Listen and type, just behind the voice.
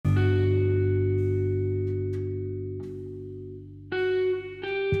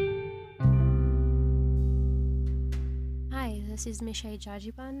This is Mishay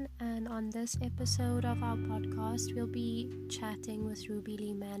Jajiban, and on this episode of our podcast, we'll be chatting with Ruby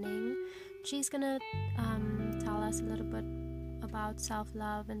Lee Manning. She's gonna tell us a little bit about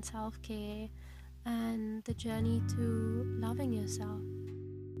self-love and self-care and the journey to loving yourself.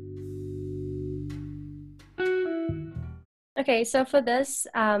 Okay, so for this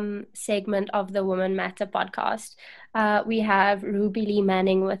segment of the Woman Matter podcast, we have Ruby Lee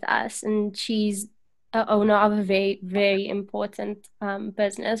Manning with us, and she's a owner of a very, very important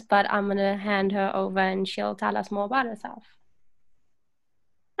business, but I'm going to hand her over and she'll tell us more about herself.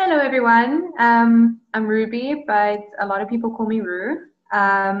 Hello, everyone. I'm Ruby, but a lot of people call me Ru.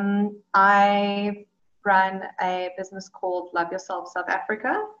 I run a business called Love Yourself South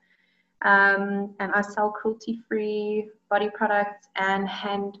Africa, and I sell cruelty-free body products and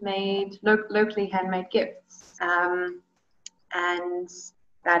locally handmade gifts. And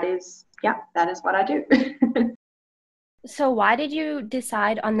that is what I do. So why did you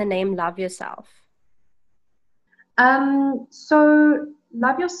decide on the name Love Yourself? So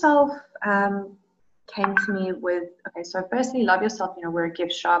Love Yourself came to me with, so firstly, Love Yourself, we're a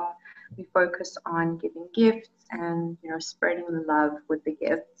gift shop. We focus on giving gifts and, spreading the love with the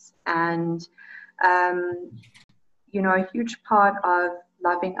gifts. And, a huge part of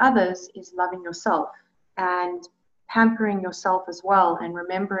loving others is loving yourself and pampering yourself as well, and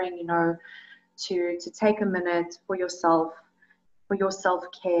remembering, to take a minute for yourself, for your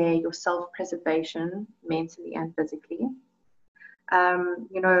self-care, your self-preservation, mentally and physically.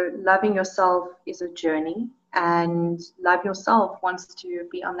 Loving yourself is a journey, and Love Yourself wants to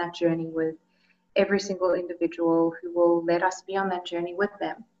be on that journey with every single individual who will let us be on that journey with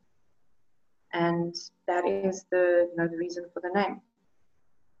them. And that is the reason for the name.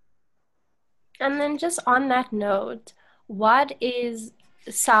 And then just on that note, what is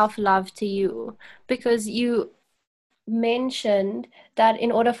self-love to you? Because you mentioned that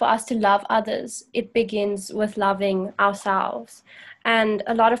in order for us to love others, it begins with loving ourselves. And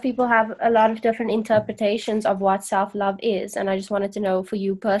a lot of people have a lot of different interpretations of what self-love is. And I just wanted to know, for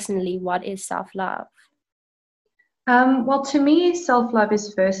you personally, what is self-love? Well, to me, self-love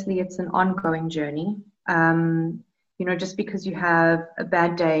is firstly, it's an ongoing journey. Just because you have a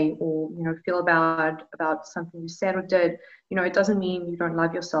bad day or, feel bad about something you said or did, it doesn't mean you don't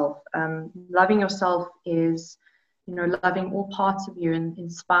love yourself. Loving yourself is, loving all parts of you in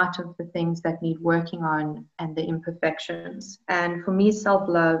spite of the things that need working on and the imperfections. And for me,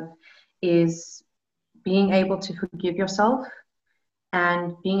 self-love is being able to forgive yourself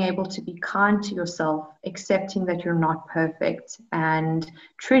and being able to be kind to yourself, accepting that you're not perfect, and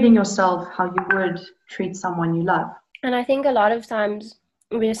treating yourself how you would treat someone you love. And I think a lot of times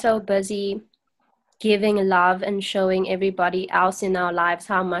we're so busy giving love and showing everybody else in our lives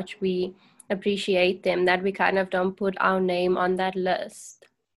how much we appreciate them that we kind of don't put our name on that list.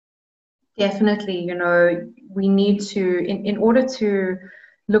 Definitely, we need to, in order to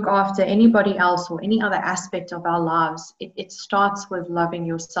look after anybody else or any other aspect of our lives, it starts with loving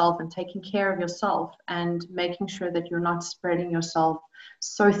yourself and taking care of yourself and making sure that you're not spreading yourself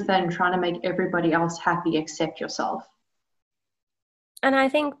so thin, trying to make everybody else happy except yourself. And I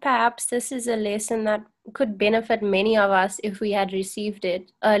think perhaps this is a lesson that could benefit many of us if we had received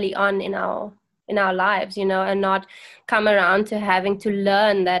it early on in our lives, and not come around to having to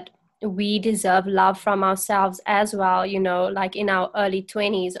learn that we deserve love from ourselves as well, like in our early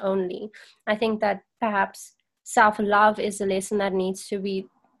 20s only. I think that perhaps self-love is a lesson that needs to be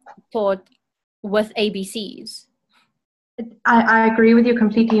taught with ABCs. I agree with you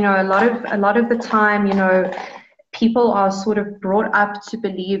completely. A lot of the time, people are sort of brought up to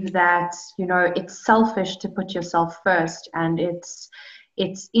believe that, it's selfish to put yourself first, and it's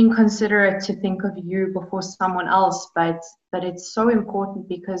inconsiderate to think of you before someone else, but it's so important,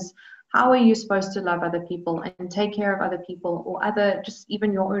 because how are you supposed to love other people and take care of other people, or just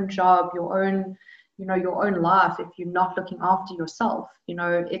even your own job, your own life, if you're not looking after yourself? You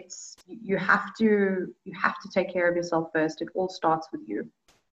have to take care of yourself first. It all starts with you.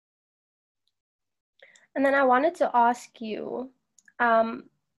 And then I wanted to ask you,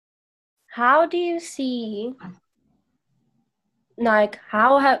 how do you see,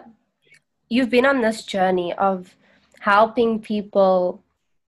 you've been on this journey of helping people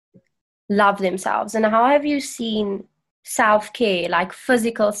love themselves, and how have you seen self-care, like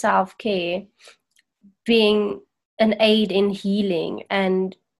physical self-care, being an aid in healing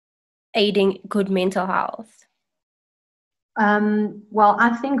and aiding good mental health? Well,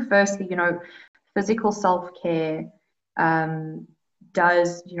 I think firstly, physical self-care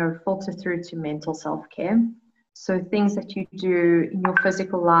does, filter through to mental self-care. So things that you do in your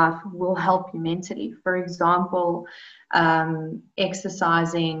physical life will help you mentally. For example,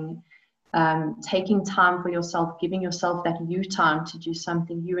 exercising, taking time for yourself, giving yourself that you time to do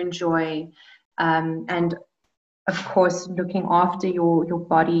something you enjoy, and of course, looking after your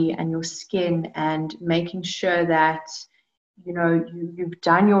body and your skin and making sure that you've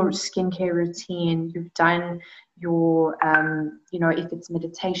done your skincare routine, you've done your if it's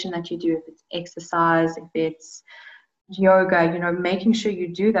meditation that you do, if it's exercise, if it's yoga, making sure you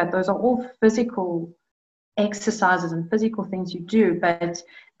do that. Those are all physical exercises and physical things you do, but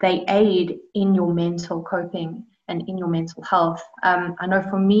they aid in your mental coping and in your mental health. I know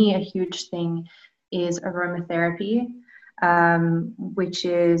for me a huge thing is aromatherapy, which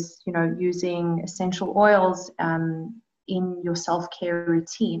is using essential oils in your self-care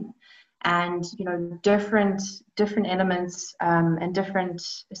routine, and different elements and different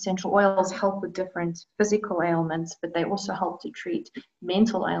essential oils help with different physical ailments, but they also help to treat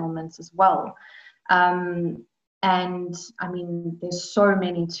mental ailments as well. And I mean, there's so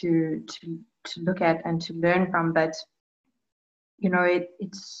many to look at and to learn from, but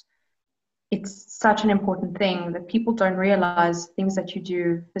it's such an important thing that people don't realize. Things that you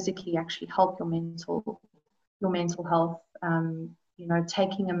do physically actually help your mental health.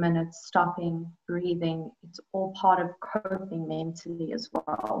 Taking a minute, stopping, breathing, it's all part of coping mentally as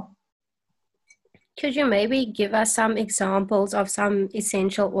well. Could you maybe give us some examples of some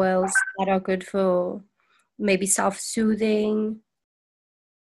essential oils that are good for maybe self-soothing?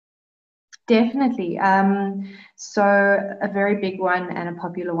 Definitely. So a very big one and a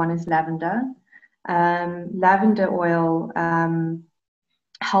popular one is lavender. Lavender oil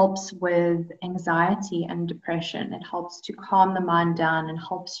helps with anxiety and depression. It helps to calm the mind down and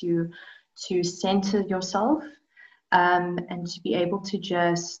helps you to center yourself, and to be able to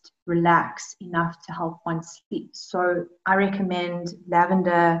just relax enough to help one sleep. So I recommend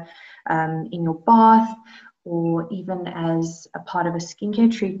lavender in your bath, or even as a part of a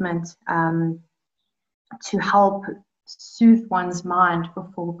skincare treatment, to help soothe one's mind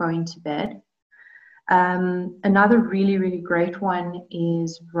before going to bed. Another really, really great one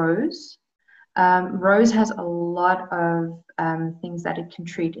is rose. Rose has a lot of things that it can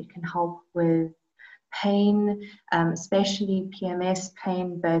treat. It can help with pain, especially PMS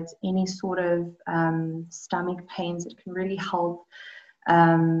pain, but any sort of stomach pains. It can really help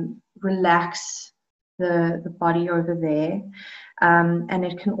relax the body over there. And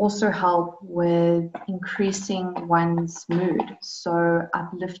it can also help with increasing one's mood. So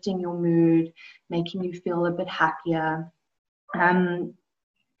uplifting your mood, making you feel a bit happier. A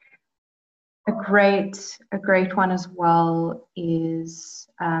great one as well is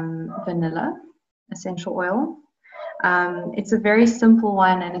vanilla essential oil. It's a very simple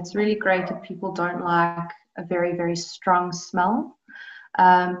one, and it's really great if people don't like a very, very strong smell.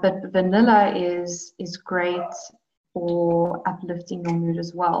 But vanilla is great for uplifting your mood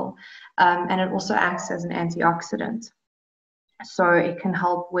as well. And it also acts as an antioxidant. So it can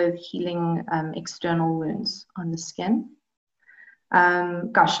help with healing external wounds on the skin.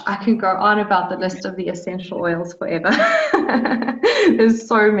 Gosh, I can go on about the list of the essential oils forever. There's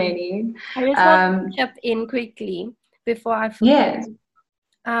so many. I just want to chip in quickly before I forget.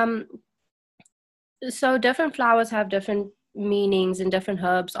 Yes. So different flowers have different meanings, and different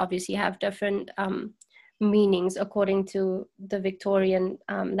herbs obviously have different meanings according to the Victorian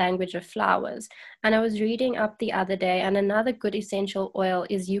language of flowers. And I was reading up the other day, and another good essential oil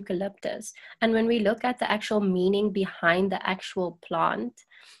is eucalyptus. And when we look at the actual meaning behind the actual plant,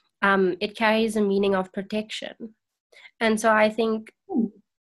 it carries a meaning of protection. And so I think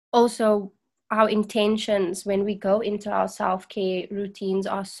also our intentions when we go into our self-care routines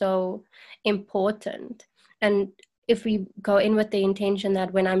are so important. And if we go in with the intention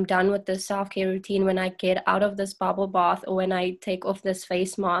that when I'm done with this self-care routine, when I get out of this bubble bath, or when I take off this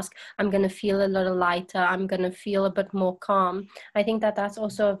face mask, I'm going to feel a little lighter, I'm going to feel a bit more calm. I think that that's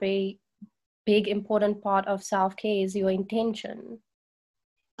also a very big, important part of self-care, is your intention.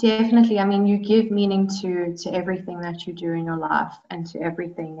 Definitely. I mean, you give meaning to everything that you do in your life and to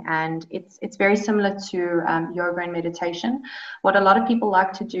everything. And it's very similar to yoga and meditation. What a lot of people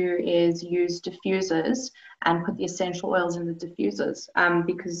like to do is use diffusers and put the essential oils in the diffusers,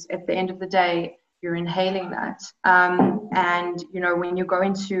 because at the end of the day, you're inhaling that. And, when you go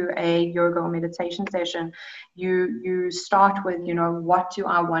into a yoga or meditation session, you start with, what do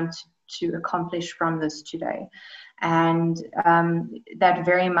I want to accomplish from this today? And that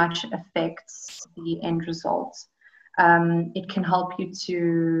very much affects the end results. It can help you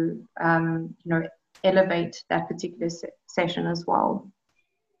to, elevate that particular session as well.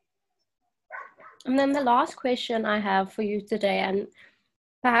 And then the last question I have for you today, and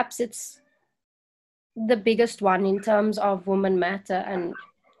perhaps it's the biggest one in terms of women matter and,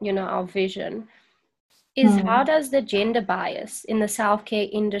 our vision, is how does the gender bias in the self-care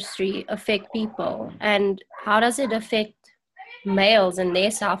industry affect people, and how does it affect males and their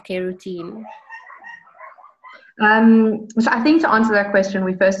self-care routine? So I think to answer that question,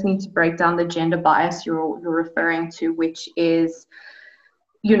 we first need to break down the gender bias you're referring to, which is,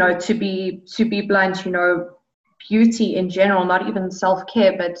 to be blunt, beauty in general, not even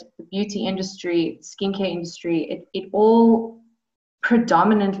self-care, but the beauty industry, skincare industry, it all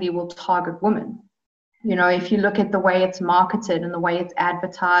predominantly will target women. If you look at the way it's marketed and the way it's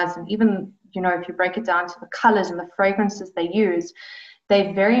advertised, and even, if you break it down to the colors and the fragrances they use,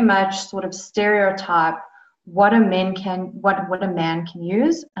 they very much sort of stereotype what a man can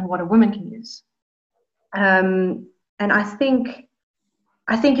use and what a woman can use. And I think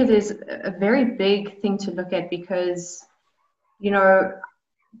it is a very big thing to look at, because,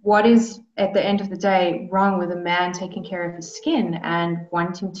 what is at the end of the day wrong with a man taking care of his skin and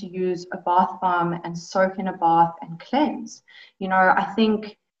wanting to use a bath bomb and soak in a bath and cleanse? I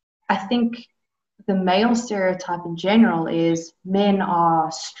think the male stereotype in general is men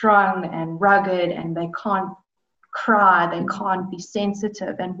are strong and rugged and they can't cry, they can't be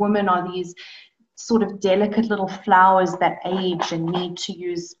sensitive, and women are these sort of delicate little flowers that age and need to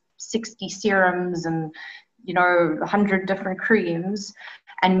use 60 serums and 100 different creams,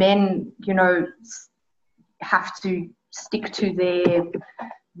 and men have to stick to their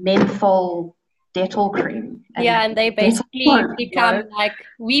menthol Dettol cream. And they basically become like,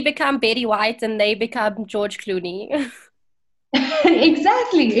 we become Betty White and they become George Clooney.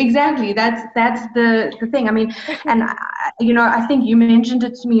 Exactly. That's the thing. I mean, and I think you mentioned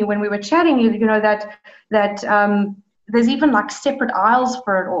it to me when we were chatting. That there's even like separate aisles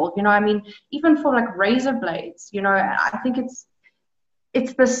for it all. I mean, even for like razor blades. I think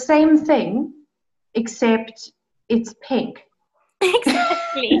it's the same thing, except it's pink.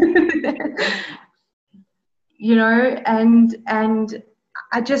 Exactly. And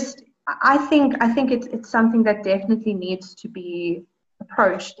I think it's something that definitely needs to be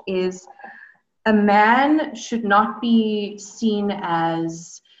approached. Is a man should not be seen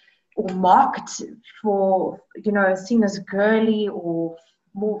as, or marked for, seen as girly or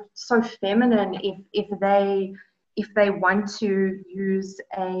more so feminine if they want to use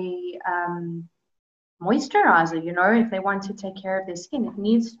a moisturizer. If they want to take care of their skin,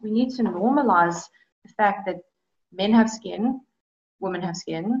 we need to normalize the fact that men have skin, women have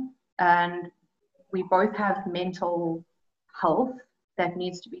skin, and we both have mental health that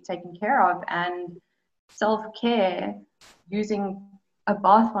needs to be taken care of. And self-care, using a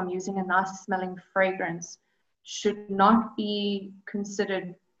bath bomb, using a nice smelling fragrance, should not be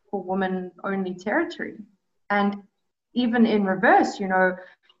considered for women only territory. And even in reverse,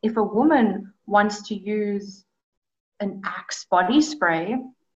 if a woman wants to use an Axe body spray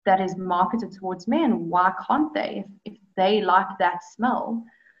that is marketed towards men, why can't they? If they like that smell,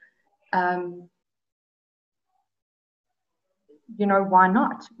 why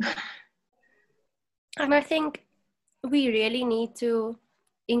not? And I think we really need to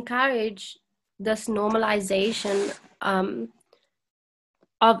encourage this normalization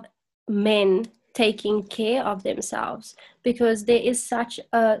of men taking care of themselves, because there is such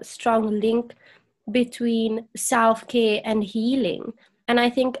a strong link between self-care and healing. And I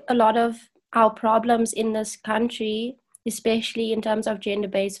think a lot of our problems in this country, especially in terms of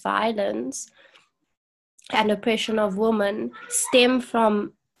gender-based violence and oppression of women, stem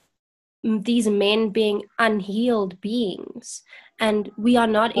from these men being unhealed beings, and we are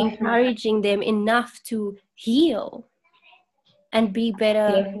not encouraging them enough to heal and be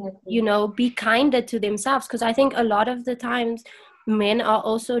better. Definitely. Be kinder to themselves, because I think a lot of the times men are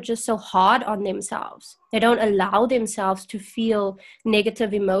also just so hard on themselves. They don't allow themselves to feel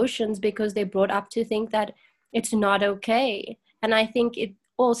negative emotions because they're brought up to think that it's not okay. And I think it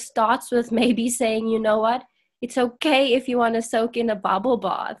all starts with maybe saying, you know what, it's okay if you want to soak in a bubble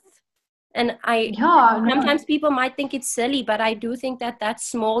bath. And sometimes people might think it's silly, but I do think that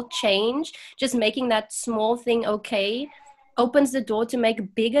small change, just making that small thing okay, opens the door to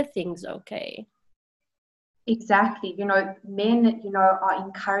make bigger things okay. Exactly. Men, are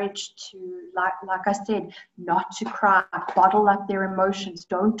encouraged to, like I said, not to cry, bottle up their emotions,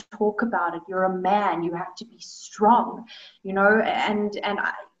 don't talk about it. You're a man, you have to be strong, and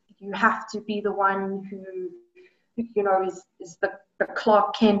you have to be the one who, is the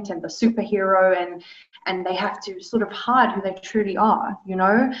Clark Kent and the superhero, and they have to sort of hide who they truly are,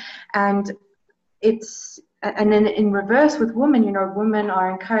 and it's and then in reverse with women, women are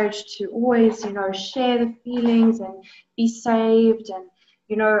encouraged to always, share the feelings and be saved. And,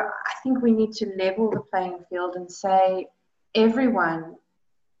 I think we need to level the playing field and say everyone,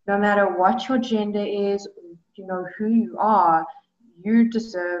 no matter what your gender is, who you are, you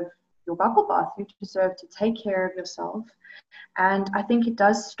deserve your bubble bath. You deserve to take care of yourself. And I think it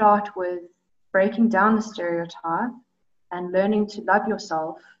does start with breaking down the stereotype and learning to love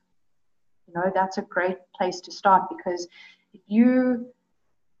yourself. That's a great place to start, because if you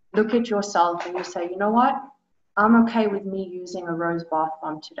look at yourself and you say, you know what, I'm okay with me using a rose bath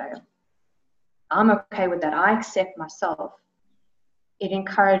bomb today. I'm okay with that. I accept myself. It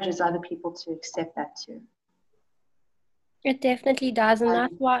encourages other people to accept that too. It definitely does, and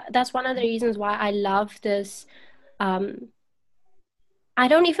that's one of the reasons why I love this. I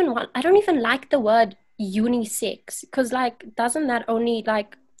don't even like the word unisex, because like doesn't that only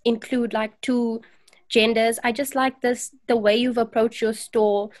like include like two genders? I just like the way you've approached your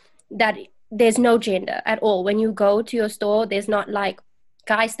store, that there's no gender at all. When you go to your store, there's not like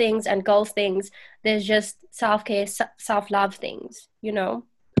guys things and girls things. There's just self-care, self-love things,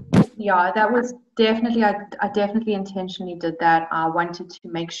 Yeah, that was definitely, I definitely intentionally did that. I wanted to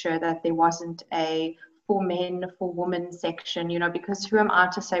make sure that there wasn't a for men, for women section, because who am I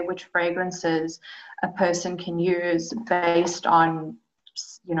to say which fragrances a person can use based on,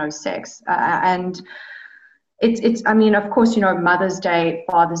 sex? And it's, I mean, of course, Mother's Day,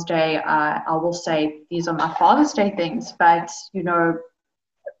 Father's Day, I will say these are my Father's Day things, but,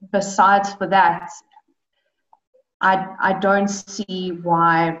 besides for that, I don't see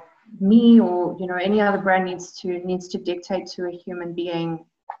why me or any other brand needs to dictate to a human being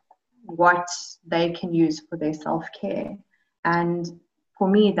what they can use for their self-care. And for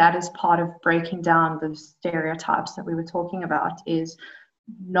me, that is part of breaking down the stereotypes that we were talking about, is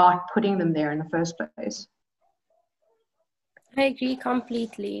not putting them there in the first place. I agree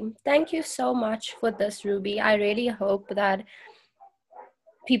completely. Thank you so much for this, Ruby. I really hope that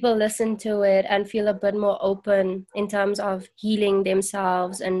people listen to it and feel a bit more open in terms of healing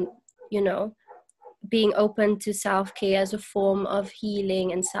themselves and, being open to self-care as a form of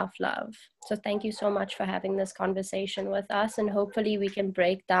healing and self-love. So thank you so much for having this conversation with us, and hopefully we can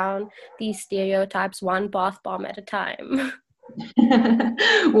break down these stereotypes one bath bomb at a time.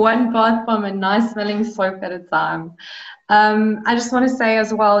 One bath bomb and nice smelling soap at a time. I just want to say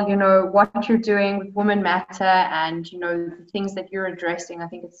as well, what you're doing with Women Matter and, the things that you're addressing, I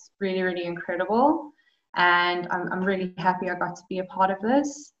think it's really, really incredible. And I'm really happy I got to be a part of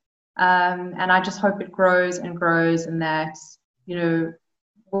this. And I just hope it grows and grows, and that,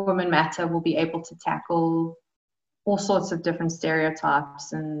 Women Matter will be able to tackle all sorts of different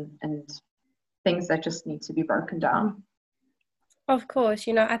stereotypes and things that just need to be broken down. Of course,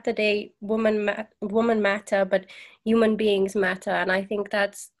 at the day, women matter, but human beings matter. And I think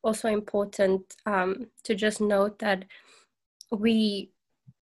that's also important to just note that we,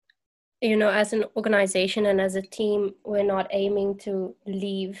 as an organization and as a team, we're not aiming to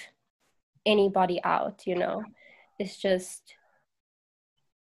leave anybody out, It's just,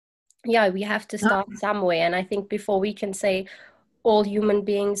 yeah, we have to start somewhere. And I think before we can say all human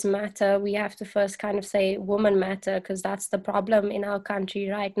beings matter, we have to first kind of say women matter, because that's the problem in our country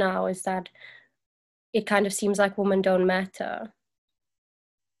right now, is that it kind of seems like women don't matter.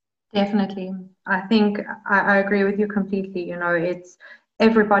 Definitely. I think I agree with you completely. It's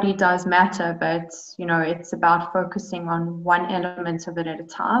everybody does matter, but it's about focusing on one element of it at a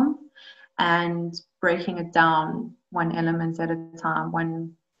time and breaking it down one element at a time,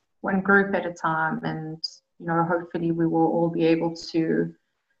 one group at a time. And hopefully we will all be able to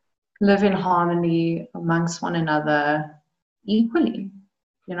live in harmony amongst one another equally.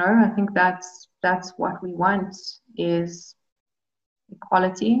 I think that's what we want, is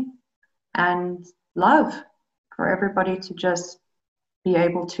equality and love, for everybody to just be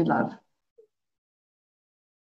able to love.